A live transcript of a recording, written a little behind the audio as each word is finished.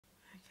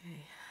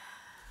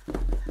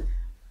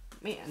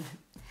Man,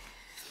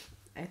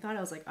 I thought I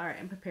was like, all right,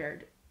 I'm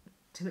prepared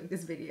to make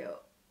this video.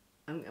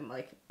 I'm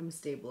like, I'm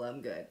stable,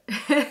 I'm good.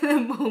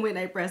 The moment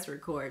I press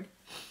record,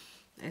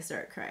 I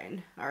start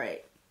crying. All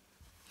right.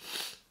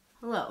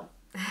 Hello.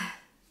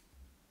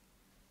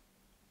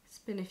 It's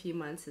been a few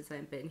months since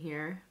I've been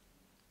here.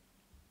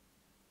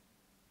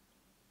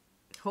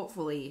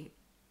 Hopefully,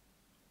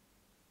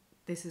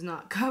 this is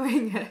not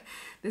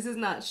this is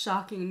not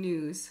shocking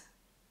news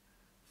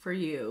for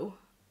you.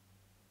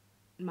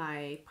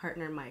 My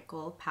partner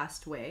Michael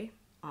passed away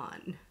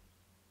on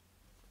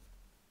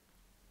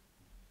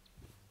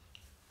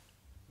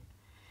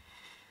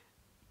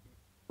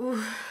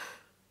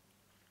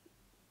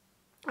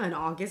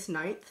August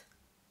 9th.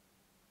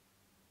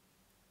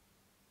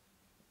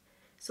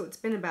 So it's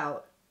been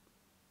about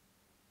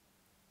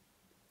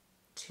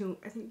two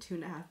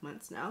and a half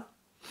months now.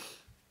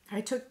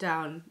 I took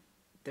down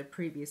the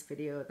previous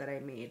video that I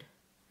made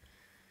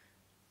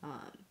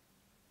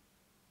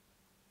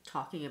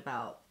talking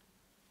about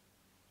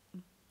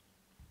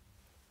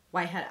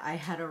why I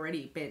had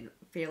already been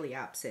fairly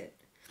absent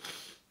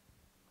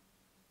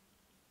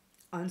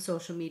on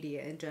social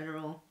media in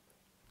general.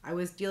 I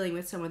was dealing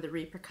with some of the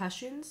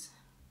repercussions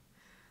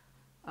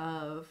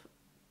of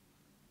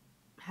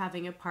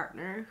having a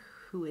partner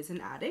who is an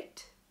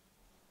addict.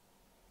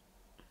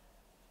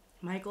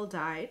 Michael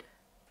died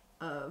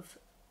of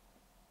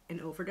an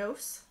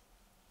overdose,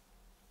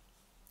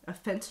 a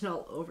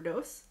fentanyl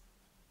overdose.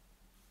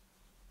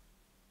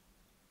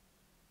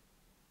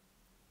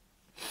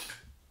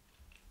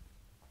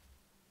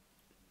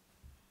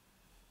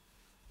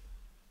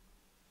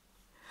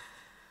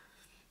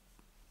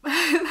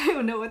 I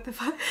don't know what the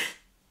fuck.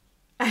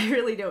 I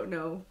really don't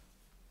know.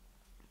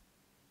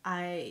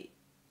 I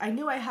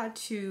knew I had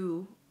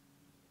to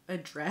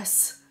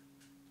address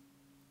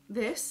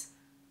this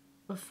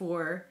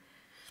before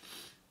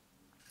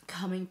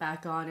coming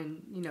back on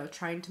and, you know,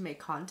 trying to make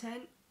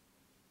content.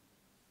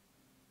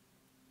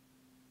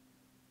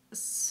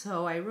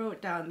 So I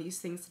wrote down these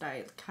things that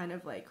I kind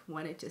of like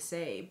wanted to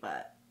say,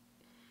 but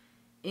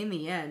in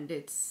the end,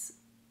 it's,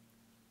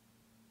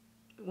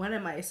 what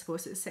am I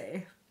supposed to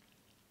say?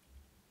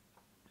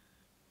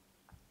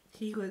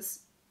 He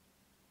was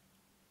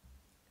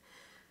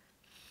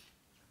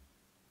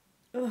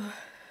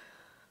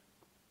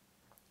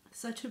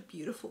such a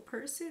beautiful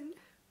person.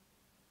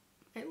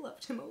 I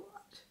loved him a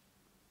lot.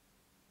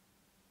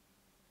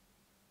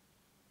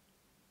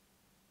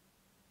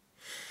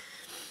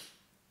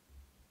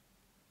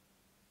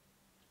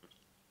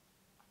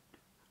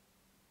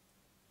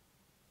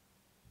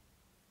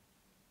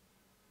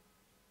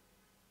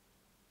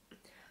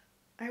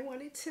 I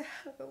wanted to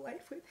have a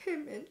life with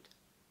him, and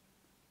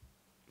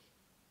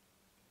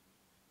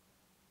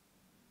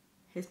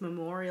his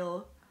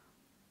memorial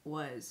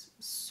was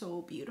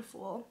so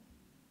beautiful.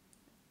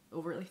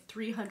 Over like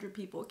 300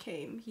 people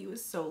came. He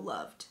was so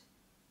loved.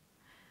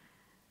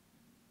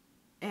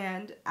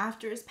 And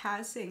after his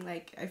passing,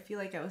 like, I feel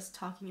like I was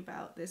talking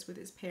about this with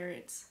his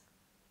parents.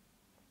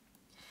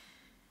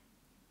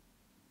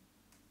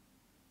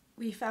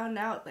 We found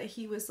out that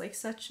he was like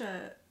such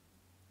a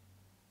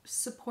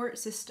support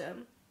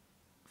system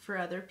for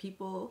other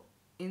people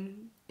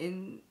in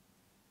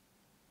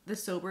the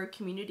sober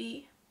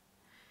community.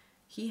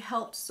 He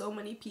helped so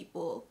many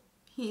people.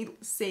 He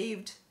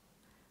saved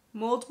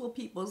multiple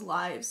people's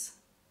lives,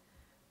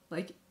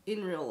 like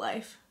in real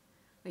life,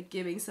 like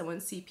giving someone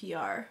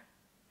CPR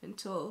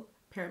until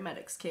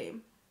paramedics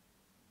came,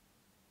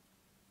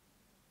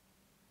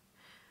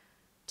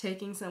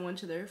 taking someone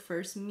to their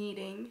first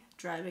meeting,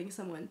 driving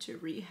someone to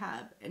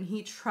rehab. And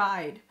he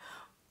tried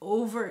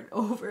over and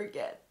over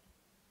again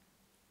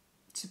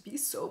to be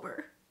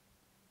sober.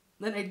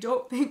 And I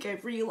don't think I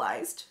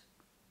realized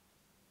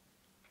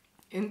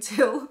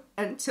until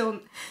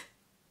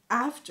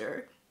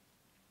after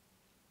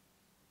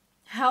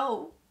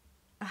how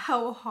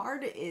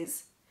hard it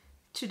is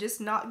to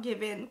just not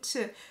give in,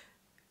 to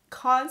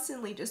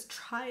constantly just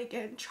try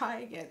again.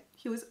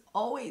 He was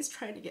always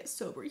trying to get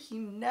sober.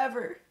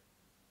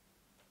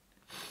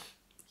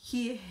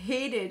 He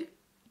hated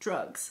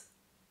drugs.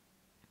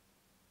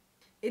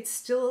 It's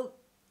still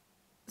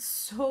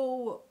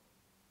so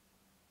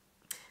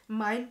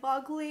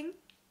mind-boggling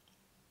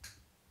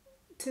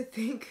to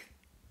think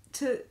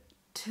that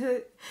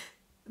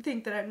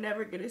I'm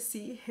never gonna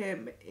see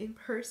him in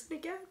person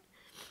again.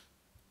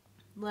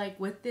 Like,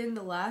 within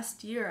the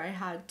last year, I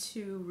had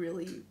to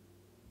really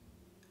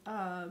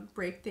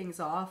break things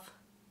off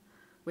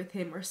with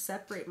him or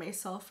separate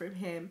myself from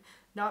him.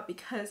 Not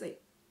because I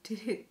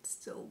didn't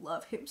still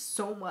love him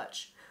so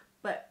much,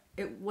 but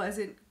it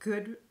wasn't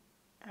good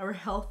or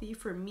healthy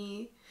for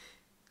me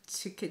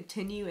to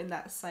continue in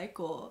that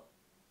cycle.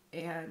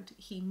 And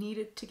he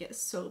needed to get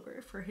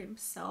sober for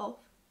himself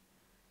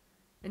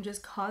and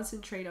just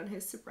concentrate on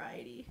his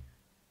sobriety.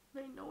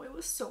 I know it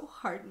was so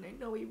hard, and I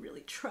know he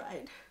really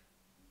tried.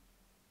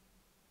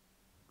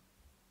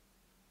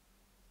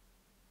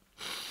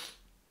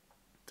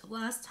 The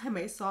last time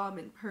I saw him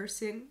in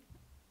person,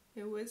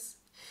 it was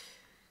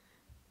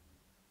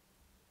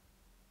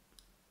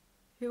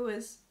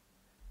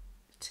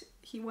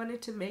he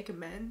wanted to make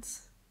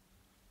amends.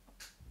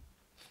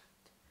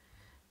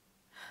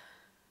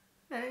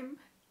 I'm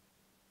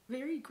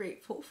very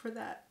grateful for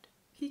that.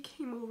 He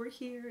came over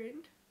here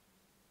and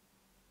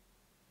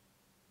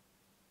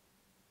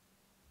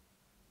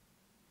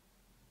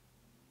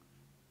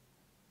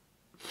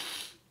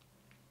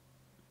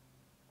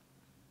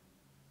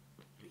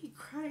we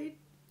cried.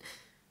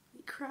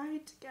 We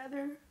cried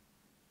together.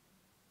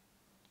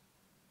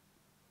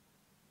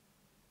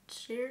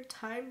 Shared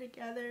time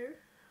together.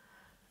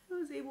 I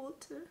was able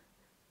to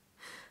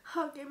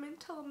hug him and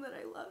tell him that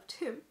I loved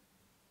him.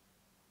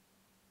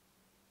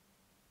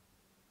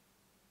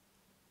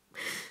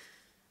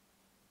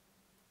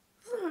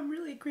 So I'm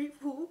really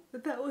grateful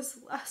that that was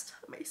the last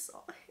time I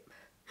saw him.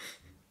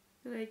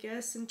 And I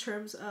guess in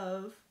terms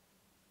of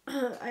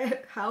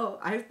how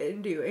I've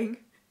been doing,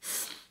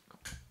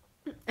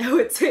 I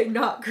would say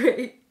not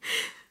great.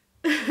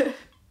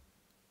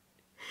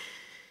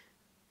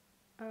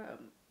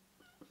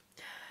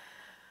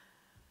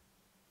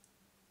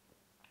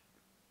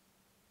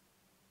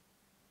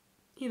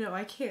 You know,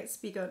 I can't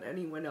speak on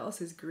anyone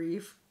else's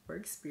grief or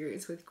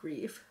experience with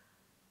grief,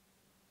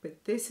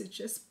 but this has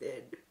just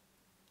been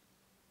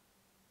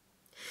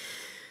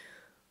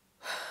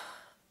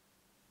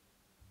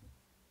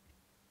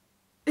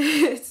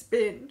it's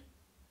been,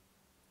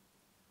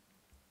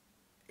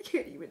 I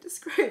can't even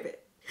describe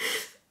it,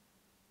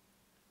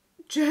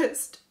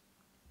 just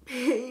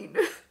pain.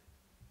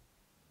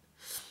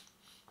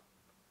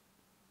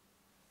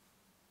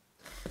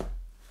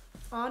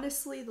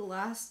 Honestly, the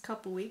last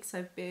couple weeks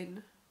I've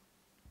been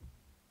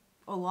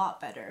a lot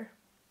better.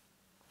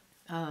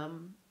 A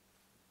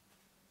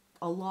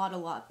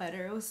lot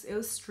better. It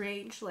was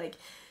strange. Like,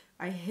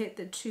 I hit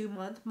the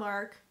 2-month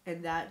mark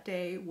and that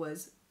day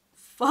was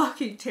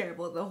fucking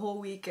terrible. The whole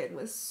weekend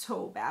was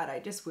so bad. I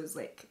just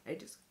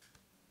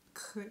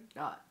could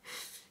not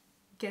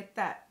get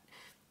that.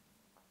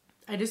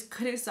 I just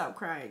couldn't stop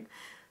crying.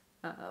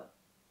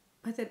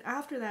 But then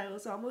after that, it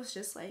was almost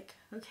just like,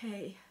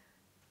 okay.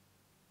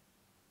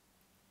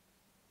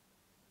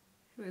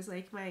 It was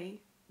like my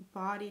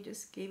body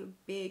just gave a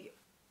big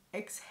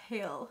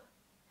exhale.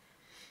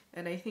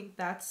 And I think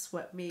that's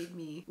what made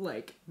me,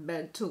 like,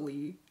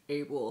 mentally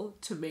able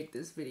to make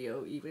this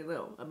video, even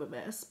though I'm a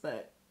mess.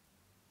 But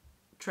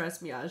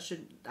trust me,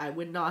 I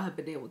would not have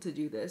been able to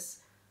do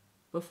this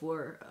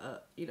before,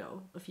 you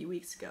know, a few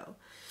weeks ago.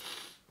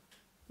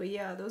 But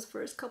yeah, those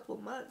first couple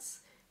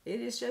months,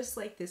 it is just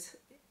like this,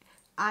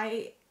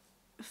 I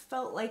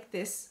felt like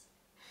this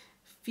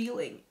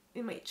feeling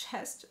in my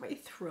chest, my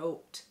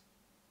throat,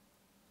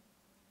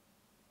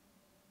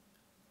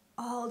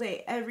 all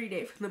day, every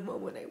day, from the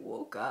moment I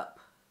woke up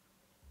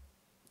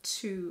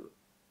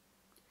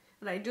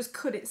and I just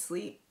couldn't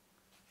sleep.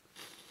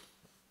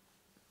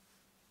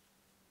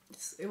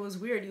 It was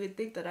weird. You would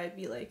think that I'd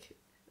be like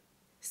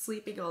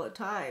sleeping all the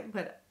time,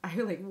 but I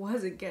like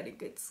wasn't getting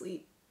good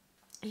sleep.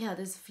 Yeah,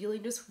 this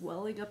feeling just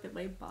welling up in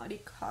my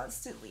body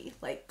constantly,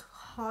 like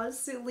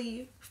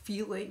constantly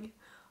feeling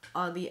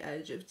on the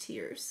edge of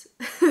tears.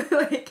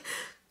 Like,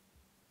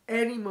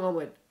 any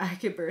moment I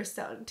could burst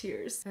out in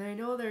tears. And I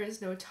know there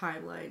is no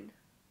timeline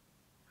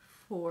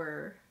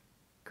for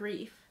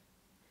grief.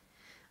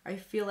 I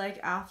feel like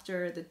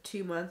after the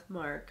 2-month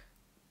mark,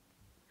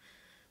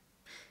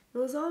 it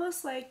was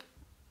almost like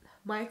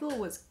Michael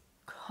was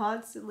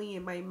constantly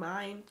in my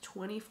mind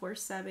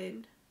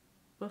 24/7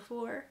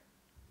 before.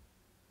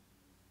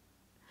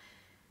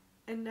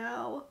 And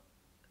now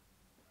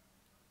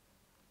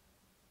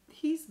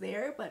he's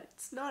there, but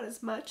it's not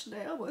as much, and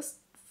I almost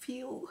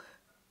feel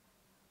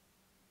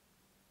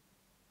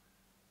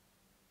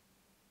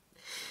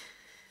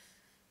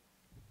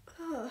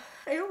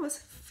I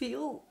almost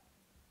feel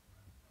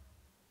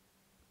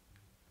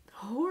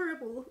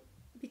horrible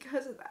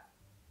because of that.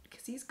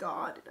 Because he's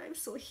gone and I'm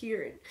still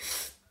here.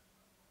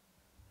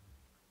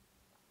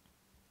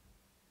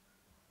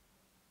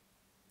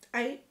 And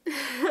I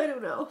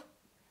don't know.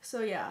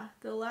 So yeah,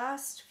 the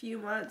last few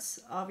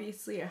months,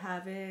 obviously I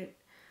haven't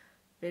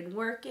been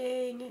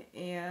working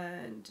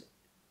and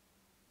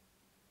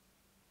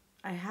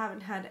I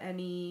haven't had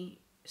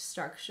any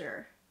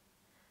structure,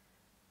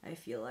 I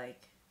feel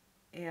like.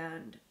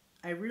 And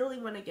I really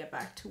want to get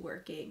back to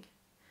working,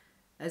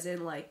 as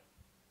in, like,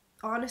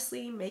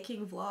 honestly,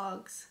 making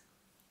vlogs.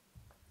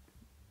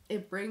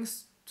 It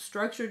brings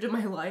structure to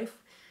my life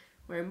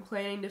where I'm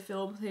planning to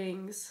film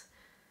things.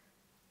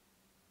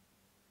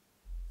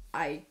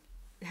 I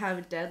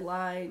have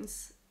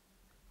deadlines.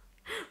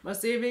 My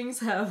savings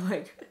have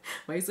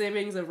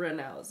run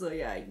out. So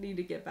yeah, I need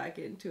to get back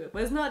into it.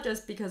 But it's not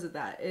just because of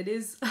that. It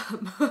is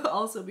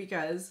also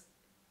because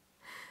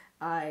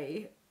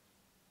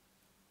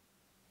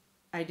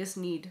I just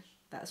need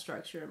that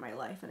structure in my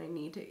life, and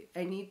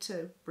I need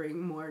to bring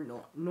more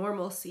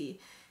normalcy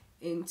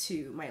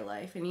into my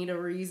life. I need a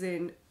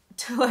reason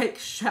to, like,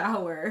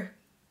 shower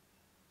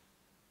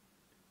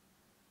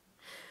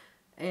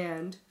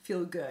and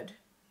feel good.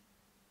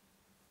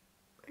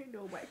 I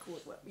know Michael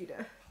would want me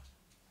to.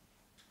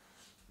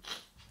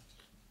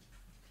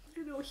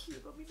 I know he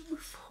would want me to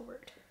move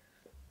forward.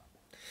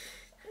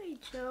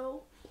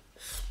 Joe.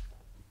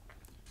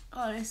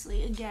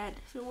 Honestly, again,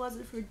 if it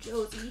wasn't for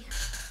Josie.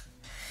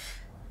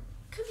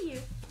 Come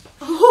here.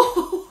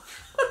 Oh!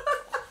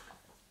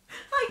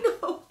 I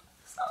know.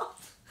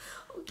 Stop.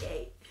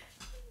 Okay.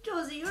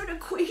 Josie, you're in a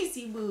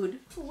crazy mood.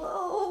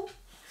 Whoa.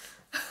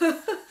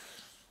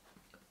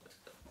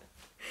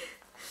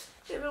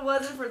 If it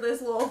wasn't for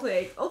this little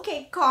thing.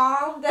 Okay,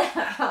 calm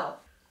down.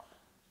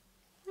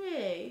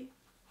 Hey.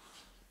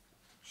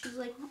 She's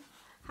like,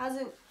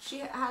 she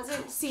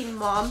hasn't seen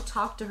mom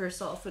talk to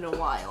herself in a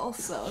while,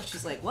 so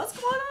she's like, what's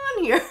going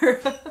on here?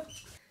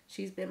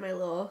 She's been my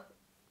little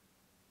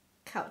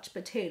couch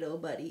potato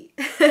buddy.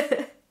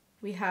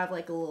 We have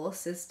like a little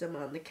system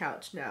on the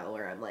couch now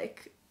where I'm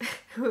like,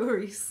 where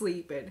we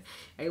sleep, and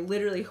I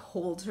literally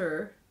hold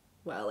her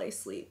while I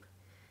sleep,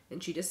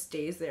 and she just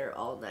stays there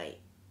all night.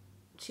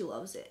 She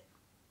loves it.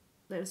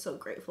 I'm so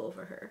grateful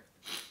for her.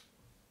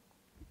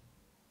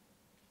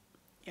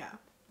 Yeah.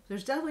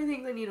 There's definitely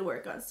things I need to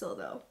work on still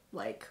though.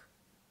 Like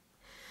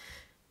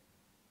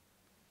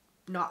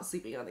not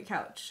sleeping on the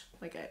couch.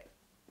 Like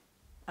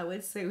I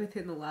would say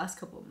within the last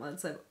couple of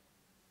months I've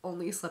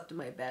only slept in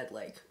my bed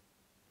like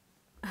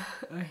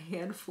a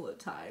handful of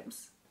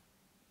times.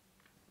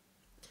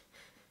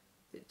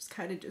 It's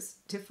kind of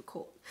just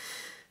difficult.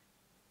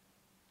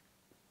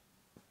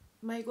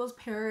 Michael's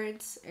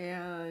parents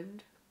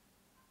and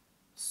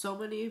so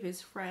many of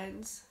his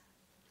friends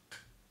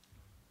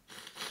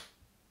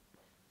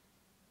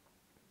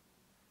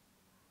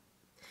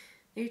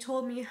they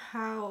told me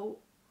how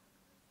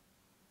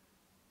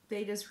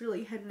they just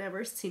really had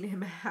never seen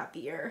him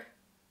happier.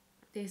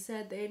 They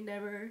said they'd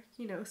never,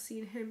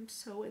 seen him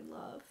so in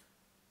love.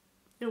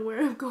 And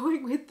where I'm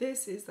going with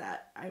this is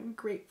that I'm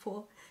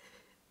grateful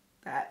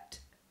that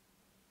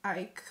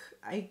I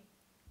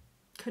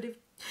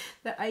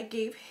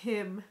gave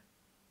him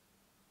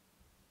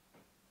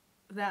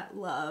that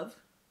love,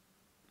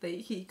 that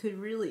he could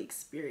really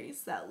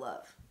experience that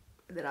love,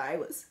 that I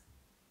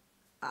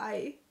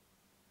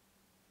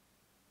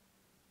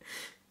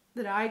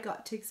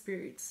got to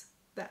experience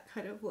that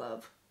kind of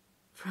love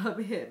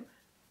from him.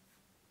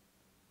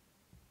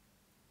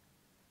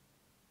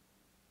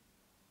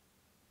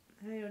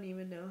 I don't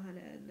even know how to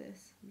end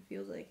this. It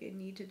feels like I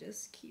need to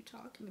just keep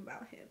talking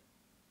about him.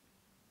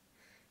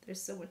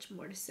 There's so much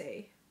more to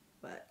say,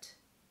 but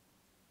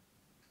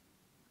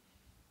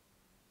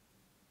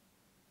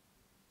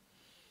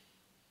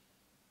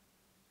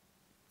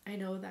I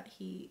know that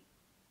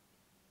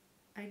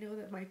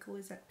Michael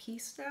is at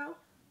peace now.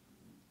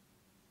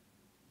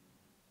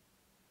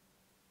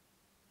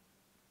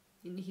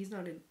 And he's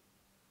not in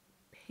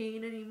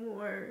pain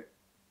anymore,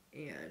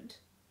 and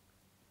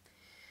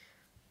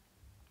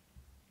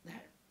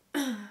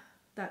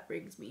that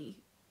brings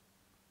me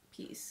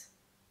peace.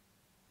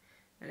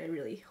 And I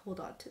really hold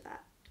on to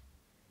that.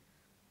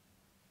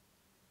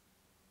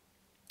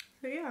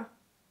 So yeah.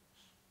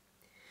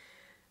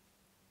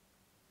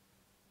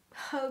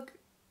 Hug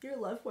your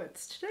loved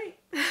ones tonight.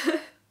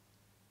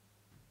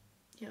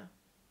 Yeah.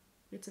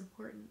 It's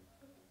important.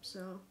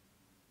 So,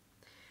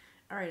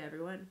 alright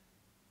everyone.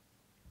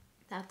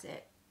 That's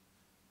it.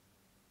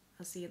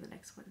 I'll see you in the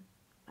next one.